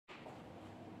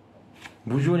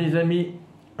Bonjour les amis,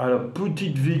 alors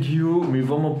petite vidéo, mais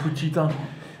vraiment petite, hein.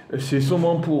 C'est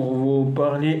seulement pour vous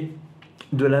parler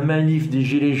de la manif des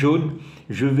gilets jaunes.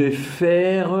 Je vais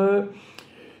faire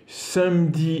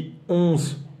samedi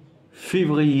 11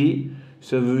 février,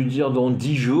 ça veut dire dans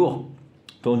 10 jours.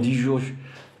 Dans 10 jours,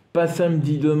 pas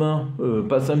samedi demain,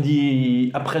 pas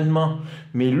samedi après-demain,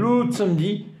 mais l'autre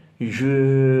samedi,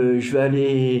 je vais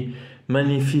aller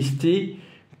manifester.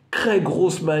 Très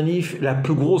grosse manif, la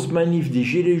plus grosse manif des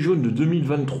gilets jaunes de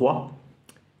 2023.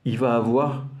 Il va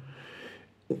avoir,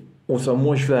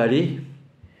 moi je vais aller.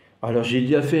 Alors j'ai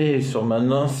déjà fait sur ma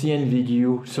ancienne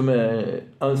vidéo, sur ma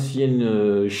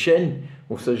ancienne chaîne,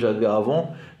 donc ça j'avais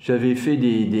avant, j'avais fait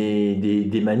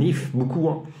des manifs, beaucoup,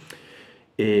 hein.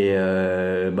 Et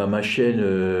ma chaîne,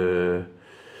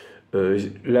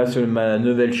 là sur ma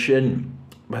nouvelle chaîne,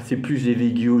 c'est plus des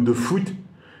vidéos de foot.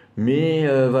 Mais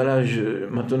voilà,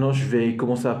 maintenant je vais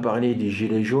commencer à parler des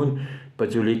gilets jaunes,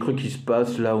 parce que les trucs qui se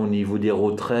passent là au niveau des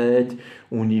retraites,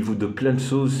 au niveau de plein de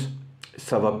choses,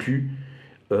 ça va plus.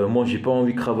 Moi j'ai pas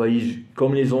envie de travailler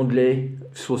comme les Anglais,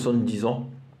 70 ans.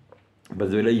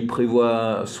 Parce que là ils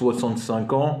prévoient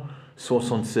 65 ans,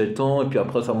 67 ans, et puis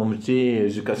après ça va monter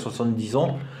jusqu'à 70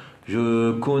 ans.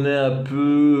 Je connais un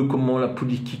peu comment la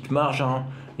politique marche, hein.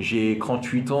 J'ai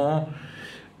 38 ans.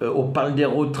 On parle des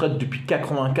retraites depuis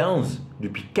 95.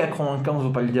 Depuis 95,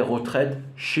 on parle des retraites.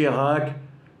 Chirac,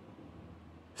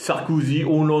 Sarkozy,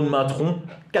 Hollande, Macron,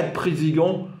 4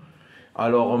 présidents.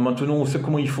 Alors maintenant, on sait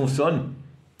comment ils fonctionnent.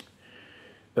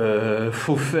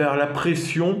 Faut faire la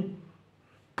pression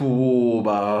pour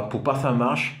pas que ça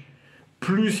marche.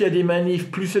 Plus il y a des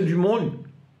manifs, plus il y a du monde,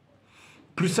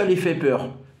 plus ça les fait peur.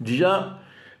 Déjà,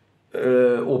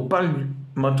 on parle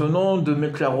maintenant de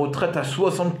mettre la retraite à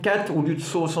 64 au lieu de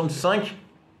 65.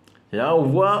 Et là, on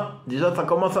voit, déjà, ça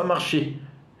commence à marcher.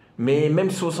 Mais même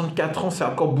 64 ans, c'est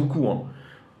encore beaucoup, hein.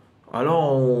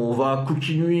 Alors, on va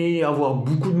continuer à avoir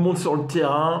beaucoup de monde sur le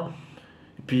terrain.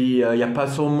 Et puis, il n'y a pas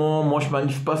seulement... Moi, je ne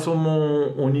manifeste pas seulement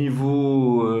au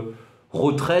niveau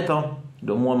retraite, hein.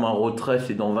 Donc, moi, ma retraite,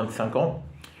 c'est dans 25 ans.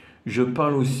 Je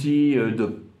parle aussi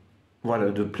de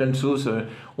plein de choses.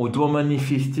 On doit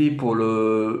manifester pour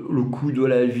le coût de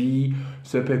la vie.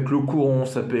 Ça peut être le courant,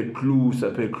 ça peut être l'eau, ça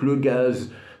peut être le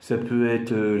gaz, ça peut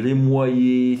être les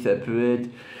loyers, ça peut être...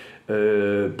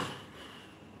 je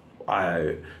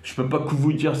peux pas que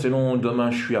vous dire, sinon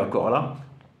demain je suis encore là.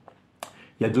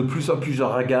 Il y a de plus en plus de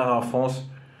ragards en France.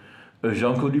 J'ai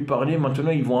entendu parler,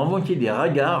 maintenant ils vont inventer des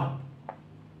ragards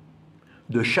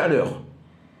de chaleur.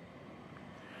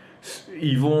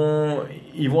 Ils vont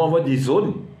avoir des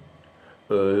zones,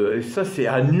 et ça c'est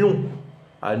à Nyon.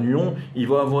 À Nyon, ils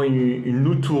vont avoir une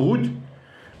autoroute,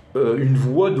 une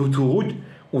voie d'autoroute,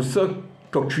 où ça,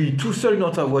 quand tu es tout seul dans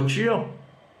ta voiture,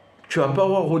 tu vas pas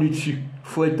avoir rouler dessus. Il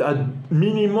faut être à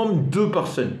minimum 2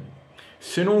 personnes.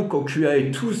 Sinon, quand tu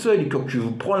es tout seul et quand tu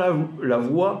prends la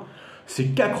voie,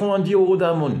 c'est 90 €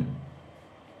 d'amende.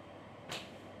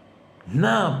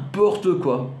 N'importe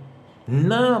quoi.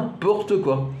 N'importe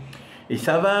quoi. Et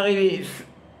ça va arriver.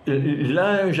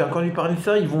 Là, j'ai entendu parler de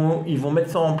ça. Ils vont mettre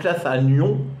ça en place à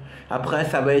Nyon. Après,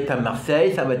 ça va être à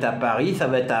Marseille, ça va être à Paris, ça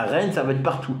va être à Rennes, ça va être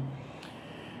partout.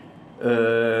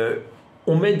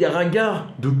 On met des ragards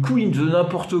de Queen, de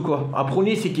n'importe quoi.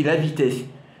 Après, c'est qu'il y a la vitesse.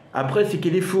 Après, c'est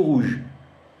qu'il y a les feux rouges.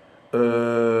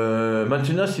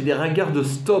 Maintenant, c'est des ragards de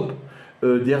stop.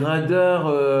 Des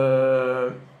radars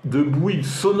de bruit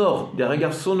sonore. Des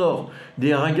ragards sonores.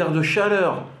 Des ragards de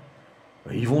chaleur.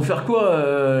 Ils vont faire quoi?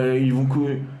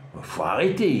 Faut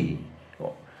arrêter.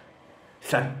 Bon.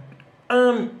 Ça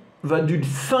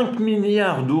 1,5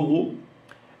 milliard d'euros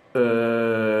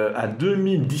à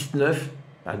 2019.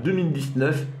 À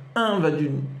 2019,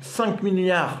 1,5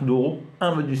 milliard d'euros.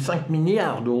 1,5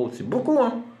 milliard d'euros, c'est beaucoup,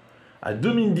 hein? À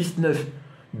 2019,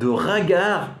 de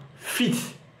ragards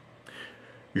fixes.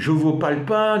 Je ne vous parle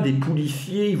pas des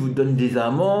policiers, ils vous donnent des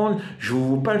amendes. Je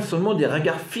vous parle seulement des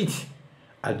ragards fixes.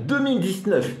 À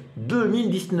 2019,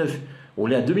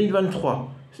 on est à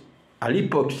 2023. À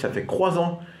l'époque, ça fait 3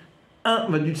 ans,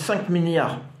 1,5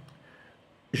 milliard.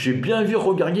 J'ai bien vu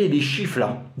regarder les chiffres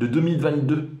là, de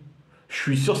 2022. Je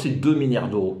suis sûr que c'est 2 milliards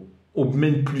d'euros. Ou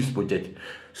même plus peut-être.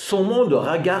 Seulement de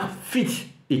ragards fixes.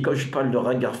 Et quand je parle de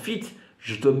ragards fixes,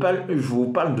 je vous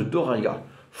parle de 2 ragards.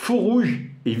 Feu rouge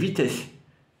et vitesse.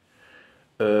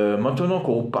 Maintenant,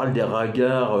 quand on parle des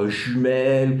ragards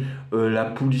jumelles, la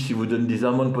police il vous donne des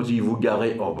amendes parce qu'il vous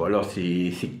garez. Oh, bah alors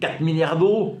c'est 4 milliards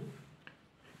d'euros.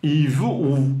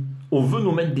 On veut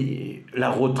nous mettre la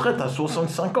retraite à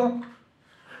 65 ans.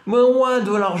 Mais on a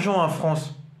de l'argent en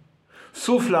France.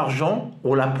 Sauf l'argent,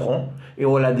 on la prend. et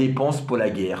on la dépense pour la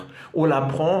guerre. On la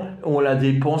prend, on la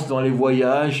dépense dans les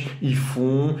voyages, ils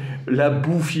font, la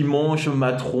bouffe, ils mangent,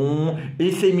 Macron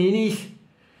et ses ministres.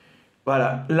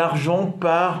 Voilà, l'argent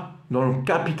part dans le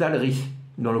capital risque.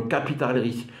 Dans le capital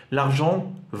risque.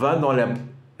 L'argent va dans la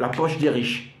poche des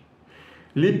riches.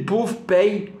 Les pauvres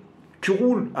payent, tu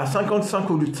roules à 55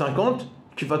 au lieu de 50,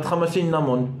 tu vas te ramasser une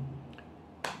amende.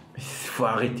 Il faut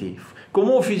arrêter.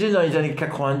 Comment on faisait dans les années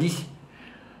 90?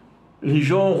 Les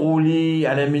gens roulaient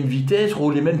à la même vitesse,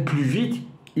 roulaient même plus vite,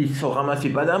 ils ne se ramassaient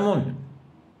pas d'amende.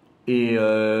 Et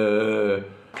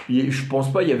je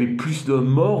pense pas qu'il y avait plus de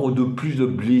morts ou plus de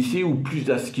blessés ou plus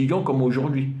d'accidents comme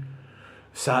aujourd'hui.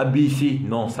 Ça a baissé.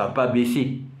 Non, ça n'a pas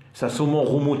baissé. Ça a sûrement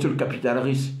remonté le capital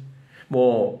risque.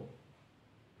 Bon,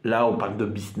 là, on parle de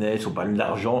business, on parle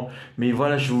d'argent. Mais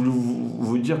voilà, je voulais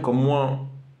vous dire que moi,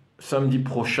 samedi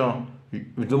prochain,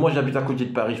 moi j'habite à côté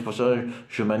de Paris, c'est pour ça que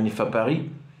je manif à Paris.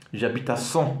 J'habite à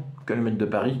 100 km de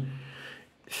Paris.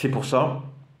 C'est pour ça.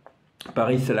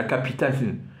 Paris, c'est la capitale.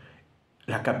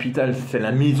 La capitale, c'est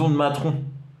la maison de Macron.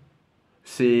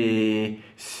 C'est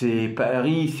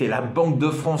Paris, c'est la Banque de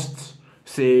France.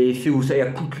 C'est où ça y a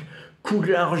coûte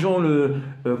l'argent,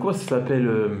 comment ça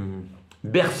s'appelle,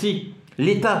 Bercy,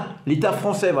 l'État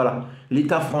français, voilà.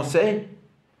 L'État français,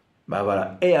 bah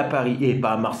voilà, est à Paris, et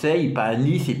pas à Marseille, pas à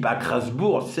Nice, et pas à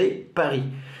Strasbourg, c'est Paris.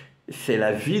 C'est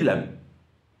la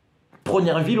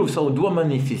première ville où ça doit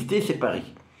manifester, c'est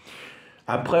Paris.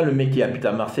 Après, le mec qui habite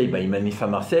à Marseille, bah, il manifeste à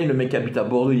Marseille. Le mec qui habite à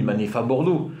Bordeaux, il manifeste à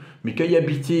Bordeaux. Mais quand il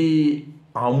habitait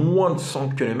à moins de 100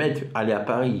 km, aller à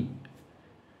Paris,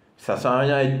 ça ne sert à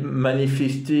rien d'être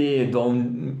manifesté dans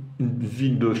une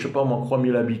ville de, je sais pas moi,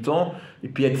 3000 habitants, et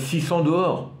puis être 600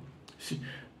 dehors.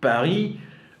 Paris,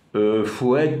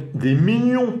 faut être des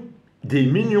millions. Des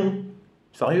millions.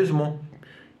 Sérieusement.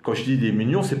 Quand je dis des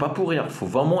millions, c'est pas pour rire. Il faut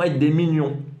vraiment être des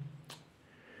millions.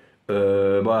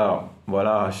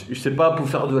 Voilà, je sais pas, pour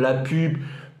faire de la pub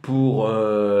pour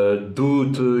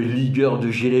d'autres ligueurs de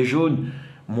gilets jaunes.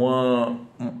 Moi,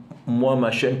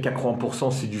 ma chaîne,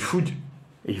 80% c'est du foot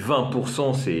et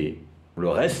 20% c'est le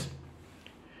reste.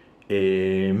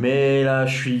 Mais là,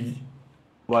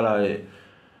 voilà.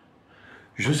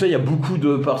 Je sais, il y a beaucoup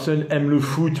de personnes qui aiment le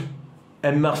foot,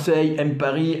 aiment Marseille, aiment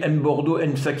Paris, aiment Bordeaux,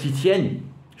 aiment ça qui tiennent.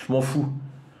 Je m'en fous.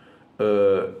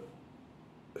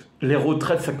 Les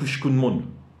retraites, ça couche tout le monde.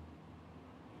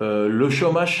 Le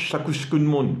chômage, ça couche tout le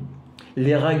monde.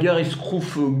 Les ringards, ils se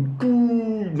trouvent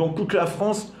dans toute la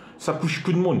France, ça couche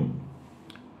tout le monde.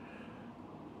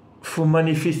 Faut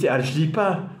manifester. Alors, je dis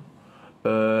pas,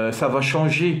 ça va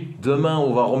changer. Demain,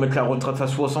 on va remettre la retraite à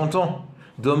 60 ans.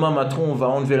 Demain, Macron, on va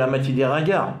enlever la moitié des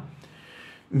ringards.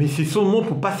 Mais c'est seulement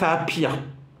pour pas ça à pire.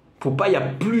 Pour pas, il y a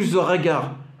plus de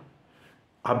ringards.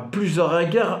 À plus de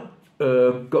ringards,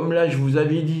 comme là, je vous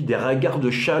avais dit, des ringards de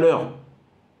chaleur.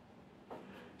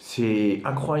 C'est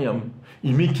incroyable.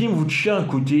 Il met qui votre chien à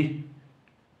côté?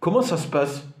 Comment ça se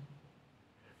passe?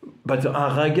 Bah, un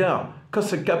ringard, quand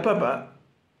c'est capable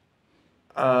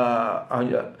à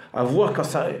voir quand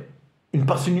ça, une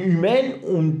personne humaine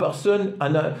ou une personne,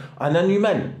 un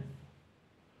animal.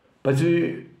 Parce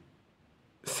que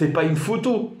c'est pas une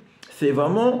photo, c'est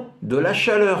vraiment de la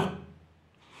chaleur.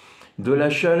 De la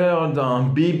chaleur d'un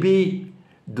bébé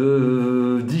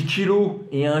de 10 kilos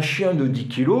et un chien de 10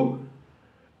 kilos,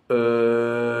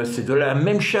 c'est de la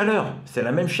même chaleur. C'est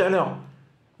la même chaleur.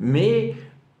 Mais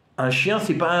un chien,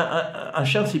 c'est pas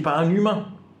un humain.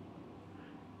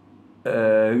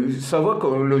 Savoir que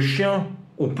le chien,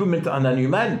 on peut mettre un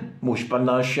animal. Bon, je parle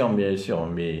d'un chien, bien sûr,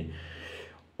 mais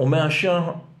on met un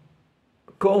chien.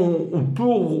 Quand on peut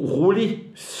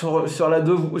rouler sur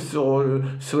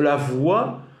la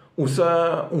voie, on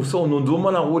nous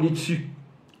demande à rouler dessus.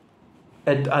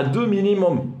 Être à 2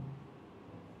 minimum.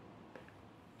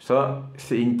 Ça,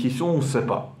 c'est une question, on ne sait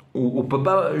pas. On peut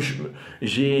pas.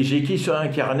 J'ai écrit sur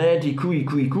Internet,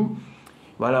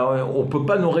 voilà, on ne peut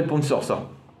pas nous répondre sur ça.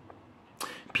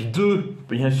 Puis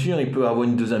bien sûr, il peut y avoir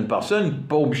une deuxième personne,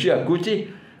 pas obligé à côté.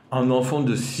 Un enfant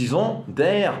de 6 ans,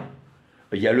 derrière,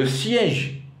 il y a le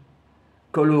siège.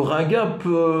 Quand le ringard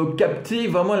peut capter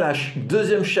vraiment la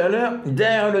deuxième chaleur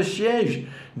derrière le siège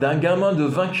d'un gamin de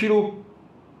 20 kilos.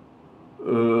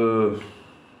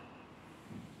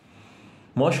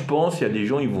 Moi, je pense qu'il y a des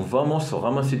gens, ils vont vraiment se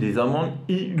ramasser des amendes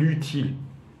inutiles.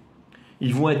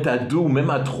 Ils vont être à 2 ou même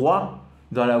à 3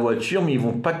 dans la voiture, mais ils ne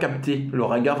vont pas capter. Le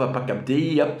ringard ne va pas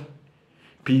capter. Et hop.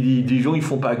 Puis des gens, ils ne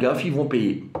font pas gaffe, ils vont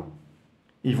payer.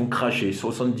 Ils vont cracher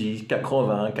 70,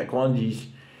 80, 90.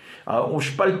 Alors,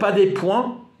 je ne parle pas des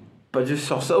points, parce que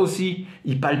sur ça aussi,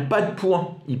 ils ne parlent pas de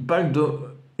points. Ils parlent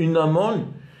d'une amende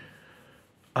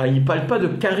Ah, il ne parle pas de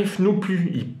carif non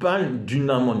plus, il parle d'une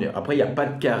amende. Après, il n'y a pas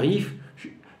de carif.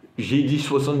 J'ai dit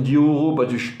 70 euros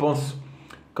parce que je pense,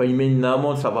 quand il met une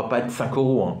amende, ça ne va pas être 5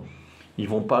 euros. Hein. Ils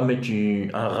vont pas mettre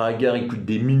un regard qui coûte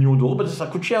des millions d'euros parce que ça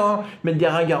coûte cher, hein, mettre des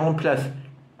regards en place.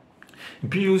 Et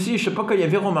puis aussi, je sais pas quand il y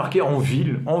avait remarqué en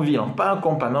ville, hein, pas en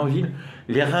campagne, en ville,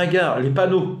 les regards, les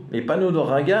panneaux de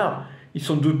regard, ils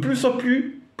sont de plus en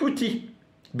plus petits.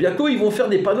 Bientôt, ils vont faire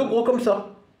des panneaux gros comme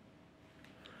ça.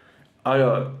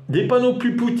 Alors, des panneaux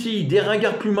plus petits, des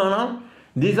regards plus malins,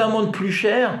 des amendes plus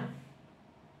chères.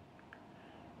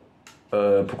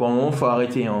 Pour un moment, faut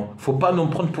arrêter. Hein. Faut pas nous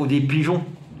prendre pour des pigeons.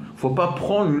 Faut pas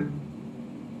prendre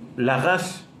la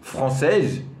race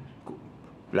française,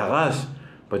 la race,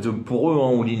 parce que pour eux, hein,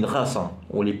 on est une race, hein,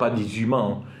 on n'est pas des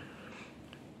humains. Hein.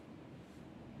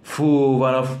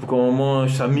 Voilà, faut comment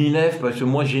ça m'énerve parce que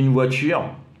moi j'ai une voiture,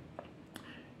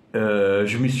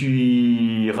 je me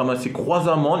suis ramassé 3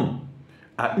 amendes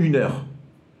à 1 heure.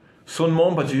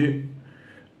 Seulement parce que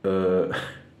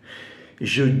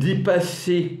je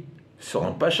dépassais sur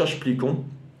un passage plicon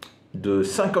de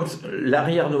 50,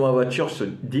 l'arrière de ma voiture se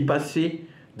dépassait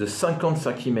de 50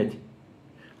 cm.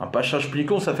 Un passage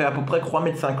plicon, ça fait à peu près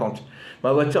 3,50 m.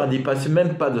 Ma voiture ne dépassait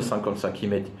même pas de 50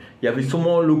 cm. Il y avait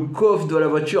seulement le coffre de la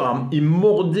voiture, il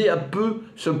mordait un peu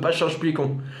ce passage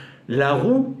plicon. La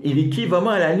roue, il est équivalent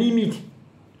à la limite.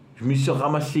 Je me suis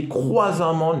ramassé 3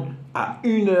 amendes à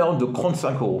 1 heure de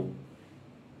 35 euros.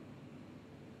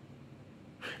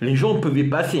 Les gens pouvaient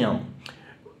passer, hein.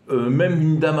 Même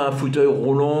une dame à un fauteuil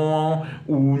roulant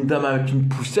ou une dame avec une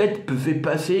poussette pouvait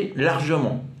passer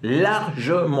largement.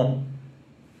 Largement.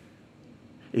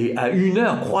 Et à 1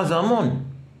 heure, 3 amendes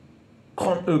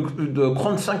de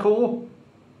 35 euros.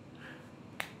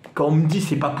 Quand on me dit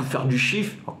c'est pas pour faire du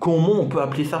chiffre, comment on peut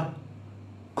appeler ça?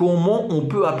 Comment on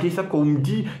peut appeler ça quand on me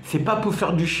dit c'est pas pour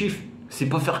faire du chiffre? C'est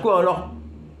pour faire quoi alors?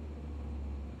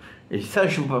 Et ça,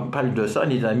 je vous parle de ça,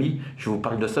 les amis, je vous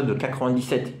parle de ça de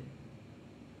 97.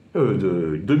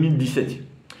 De 2017.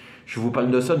 Je vous parle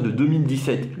de ça de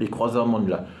 2017, les 3 amendes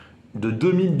là. De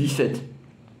 2017.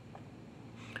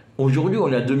 Aujourd'hui, on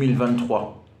est à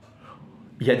 2023.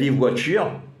 Il y a des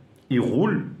voitures, ils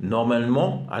roulent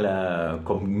normalement,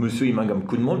 comme monsieur il m'a un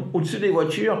coup de monde. Au-dessus des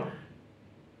voitures,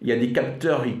 il y a des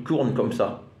capteurs, ils tournent comme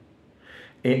ça.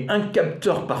 Et un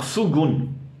capteur par seconde,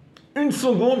 1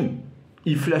 seconde,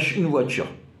 il flash une voiture.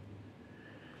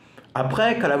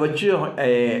 Après, quand la voiture,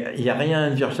 il n'y a rien à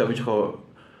dire, ça veut dire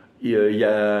il y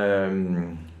a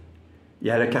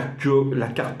la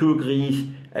carte grise,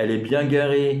 elle est bien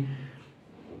garée.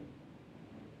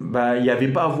 Bah, il n'y avait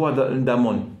pas à avoir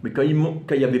d'amende. Mais quand il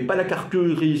n'y avait pas la carte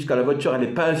grise, quand la voiture n'est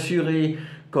pas assurée,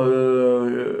 quand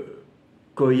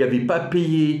il n'y avait pas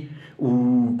payé,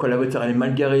 ou quand la voiture elle est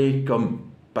mal garée, comme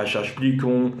passage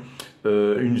plicon,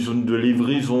 une zone de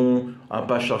livraison, un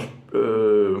passage,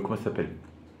 comment ça s'appelle,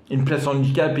 une place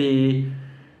handicapée,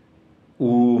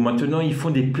 ou maintenant ils font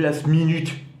des places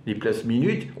minutes. Les places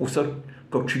minutes, où ça,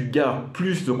 quand tu te gares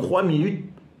plus de 3 minutes,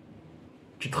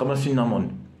 tu te ramasses une amende.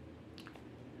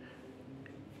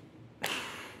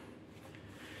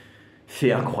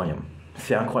 C'est incroyable.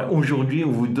 C'est incroyable. Aujourd'hui, on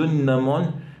vous donne une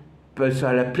amende parce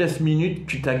qu'à la place minute,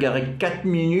 tu t'as garé 4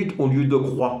 minutes au lieu de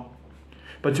 3.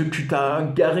 Parce que tu t'as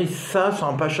garé ça sur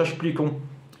un passage plicon.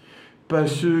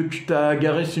 Parce que tu t'as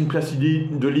garé sur une place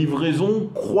de livraison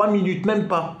 3 minutes, même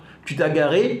pas. Tu t'as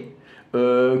garé,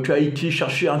 tu as été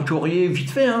chercher un courrier vite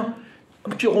fait, hein.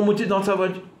 Tu es remonté dans ta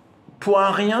voiture. Pour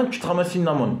un rien, tu te ramasses une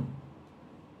amende.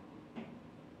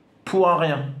 Pour un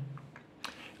rien.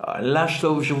 Là,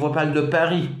 je vous parle de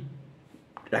Paris,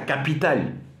 la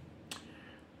capitale.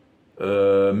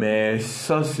 Mais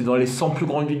ça, c'est dans les 100 plus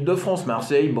grandes villes de France.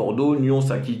 Marseille, Bordeaux, Lyon,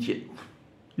 Saint-Étienne,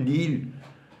 Lille.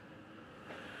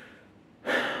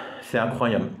 C'est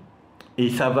incroyable. Et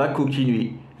ça va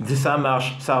continuer. Ça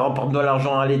marche, ça rapporte de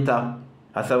l'argent à l'État.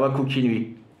 Ah, ça va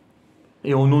continuer.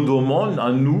 Et on nous demande,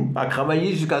 à nous, à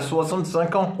travailler jusqu'à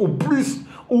 65 ans, au plus,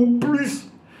 au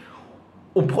plus.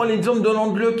 On prend l'exemple de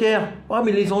l'Angleterre. Ouais,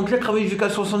 mais les Anglais travaillent jusqu'à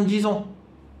 70 ans.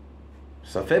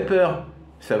 Ça fait peur.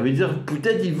 Ça veut dire,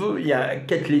 peut-être il y a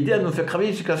peut-être l'idée à nous faire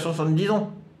travailler jusqu'à 70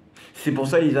 ans. C'est pour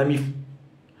ça, les amis,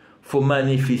 faut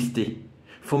manifester.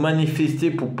 Faut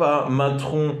manifester pour pas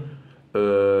Macron,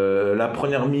 la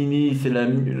première ministre, et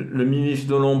le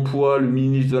ministre de l'Emploi, le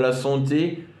ministre de la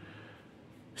Santé,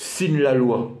 signe la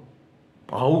loi.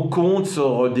 Au compte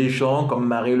sur des gens comme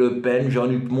Marie Le Pen,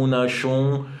 Jean-Luc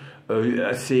Mélenchon.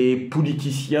 Ces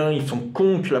politiciens, ils sont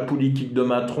contre la politique de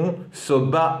Macron, se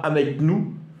battent avec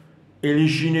nous, et les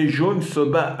gilets jaunes se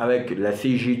battent avec la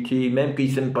CGT, même qu'ils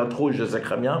ne s'aiment pas trop, je sais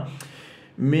très bien,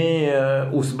 mais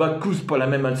on se bat tous pour la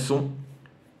même action,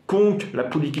 contre la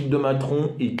politique de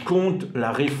Macron et contre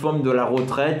la réforme de la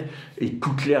retraite et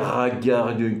toutes les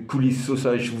ragards de coulisses,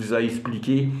 ça je vous ai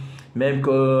expliqué, même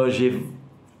que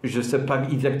je ne sais pas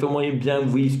exactement bien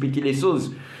vous expliquer les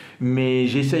choses, mais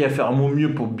j'essaye à faire mon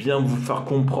mieux pour bien vous faire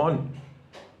comprendre.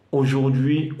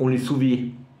 Aujourd'hui, on les sauvait.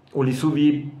 On les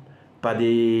sauvait par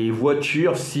des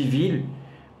voitures civiles.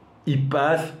 Ils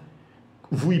passent.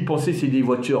 Vous, ils pensez que c'est des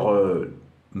voitures,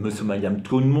 monsieur, madame,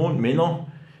 tout le monde, mais non.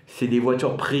 C'est des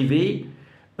voitures privées.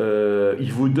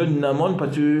 Ils vous donnent une amende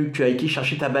parce que tu as été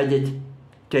chercher ta baguette.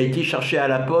 Tu as été chercher à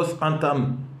la poste un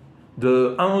tam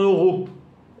de 1 euro.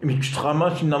 Mais tu te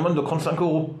ramasses une amende de 35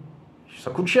 euros.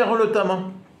 Ça coûte cher le tam.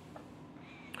 Hein.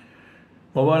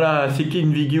 Bon voilà, c'était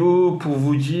une vidéo pour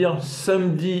vous dire,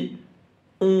 samedi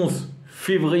 11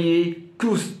 février,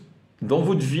 tous dans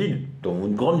votre ville, dans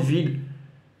votre grande ville,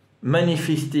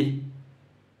 manifestez.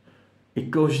 Et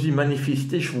quand je dis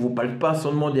manifester, je ne vous parle pas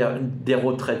seulement des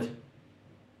retraites.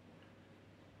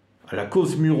 La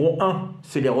cause numéro 1,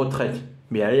 c'est les retraites.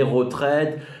 Mais les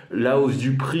retraites, la hausse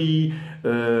du prix,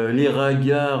 les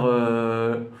regards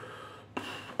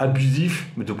abusifs,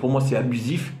 mais pour moi c'est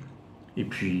abusif. Et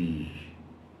puis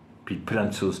plein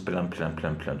de choses, plein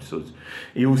de choses.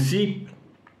 Et aussi,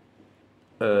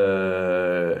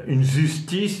 une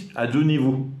justice à deux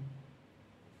niveaux.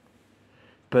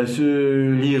 Parce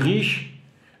que les riches,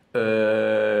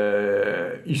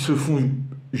 ils se font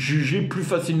juger plus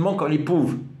facilement que les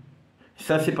pauvres.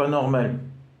 Ça, c'est pas normal.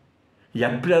 Il y a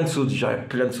plein de choses,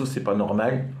 c'est pas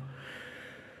normal.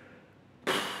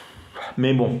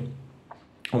 Mais bon,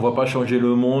 on va pas changer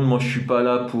le monde. Moi, je suis pas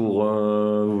là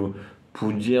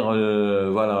pour dire,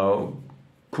 voilà,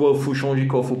 quoi faut changer,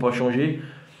 quoi faut pas changer.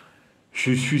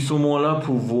 Je suis seulement là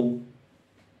pour vous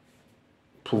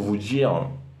dire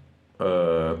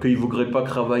qu'il ne vaudrait pas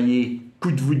travailler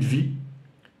toute votre vie,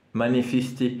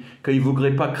 manifester, qu'il ne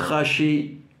vaudrait pas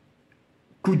cracher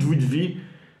toute votre vie,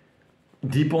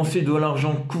 dépenser de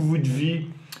l'argent toute votre vie,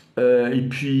 et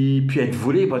puis être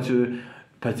volé, parce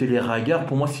que les ragards,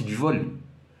 pour moi, c'est du vol.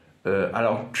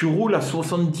 Alors, tu roules à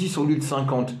 70 au lieu de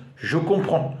 50, je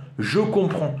comprends,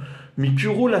 mais tu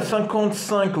roules à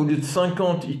 55 au lieu de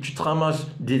 50 et tu te ramasses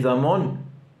des amendes.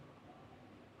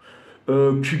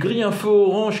 Tu grilles un feu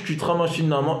orange, tu te ramasses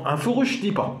une amende. Un feu rouge, je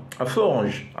dis pas. Un feu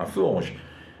orange.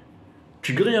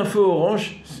 Tu grilles un feu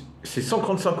orange, c'est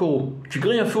 135 euros. Tu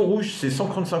grilles un feu rouge, c'est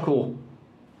 135 euros.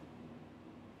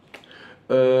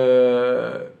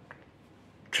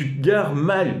 Tu te gares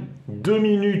mal 2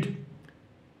 minutes.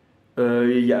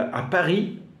 À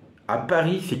Paris,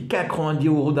 c'est 90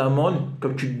 euros d'amende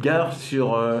comme tu te gares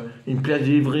sur une place de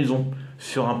livraison,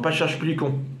 sur un passage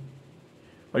Plicon.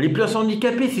 Les places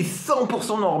handicapées, c'est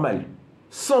 100% normal.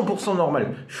 100%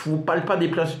 normal. Je ne vous parle pas des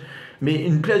places. Mais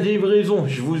une place de livraison,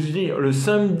 je vous dis, le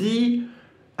samedi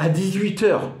à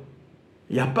 18h,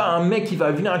 il n'y a pas un mec qui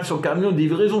va venir avec son camion de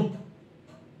livraison.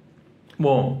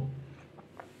 Bon.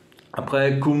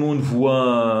 Après, comment on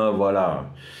voit,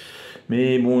 voilà.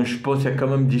 Mais bon, je pense qu'il y a quand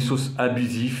même des choses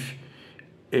abusives.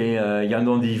 Et il y en a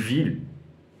dans des villes.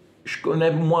 Je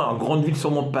connais, moi, en grande ville,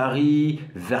 sûrement Paris,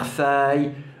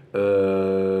 Versailles,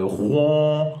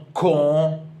 Rouen,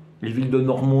 Caen, les villes de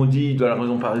Normandie, de la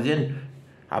région parisienne.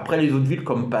 Après, les autres villes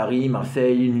comme Paris,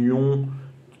 Marseille, Lyon,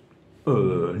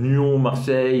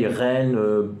 Marseille, Rennes,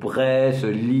 Brest,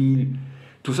 Lille.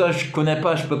 Tout ça, je ne connais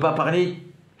pas, je ne peux pas parler.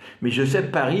 Mais je sais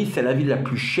que Paris, c'est la ville la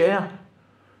plus chère.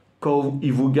 Quand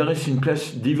ils vous garent sur une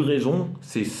place de livraison,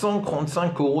 c'est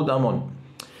 135 euros d'amende.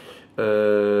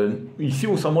 Ici,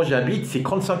 au sein où j'habite, c'est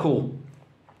 35 euros.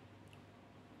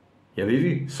 Vous avez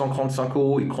vu, 135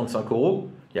 euros et 35 euros,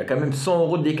 il y a quand même 100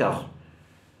 euros d'écart.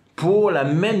 Pour la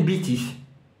même bêtise.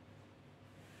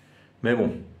 Mais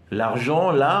bon,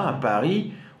 l'argent, là, à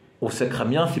Paris, au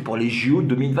Sacramien, c'est pour les JO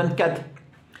 2024.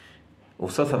 Bon,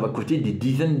 ça va coûter des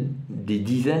dizaines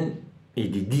et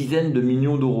des dizaines de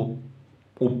millions d'euros.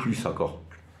 Au plus encore.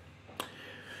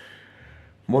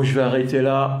 Moi, je vais arrêter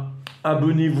là.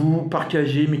 Abonnez-vous,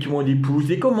 partagez, mettez-moi des pouces.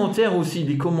 Des commentaires aussi,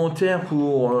 pour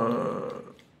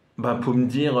me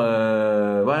dire,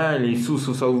 voilà, les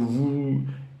sources, ça où vous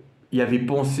y avez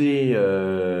pensé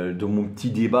de mon petit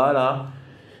débat là.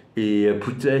 Et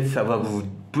peut-être, ça va vous...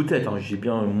 Peut-être, hein, j'ai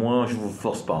bien... Moi, je vous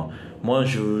force pas. Hein. Moi,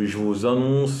 je vous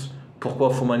annonce pourquoi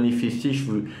il faut manifester. Je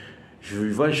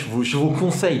vous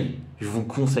conseille. Je vous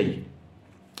conseille.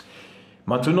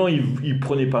 Maintenant, ils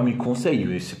prenaient pas mes conseils,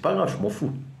 mais c'est pas grave, je m'en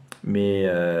fous. Mais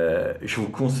je vous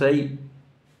conseille,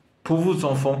 pour vos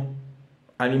enfants,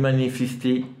 allez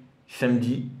manifester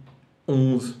samedi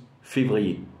 11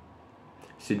 février.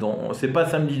 C'est pas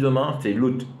samedi demain, c'est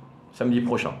l'autre, samedi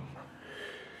prochain.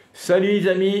 Salut les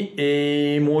amis,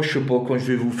 et moi je sais pas quand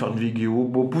je vais vous faire une vidéo.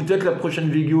 Bon, peut-être la prochaine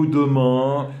vidéo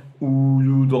demain,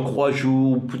 ou dans 3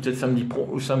 jours, ou peut-être samedi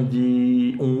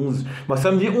 11. Bah,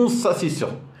 samedi 11, ça c'est sûr.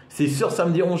 C'est sûr,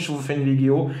 samedi 11, je vous fais une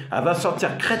vidéo. Elle va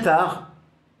sortir très tard,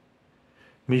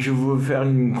 mais je vais vous faire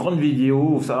une grande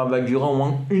vidéo. Ça va durer au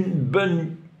moins une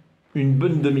bonne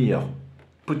demi-heure.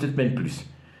 Peut-être même plus.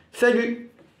 Salut!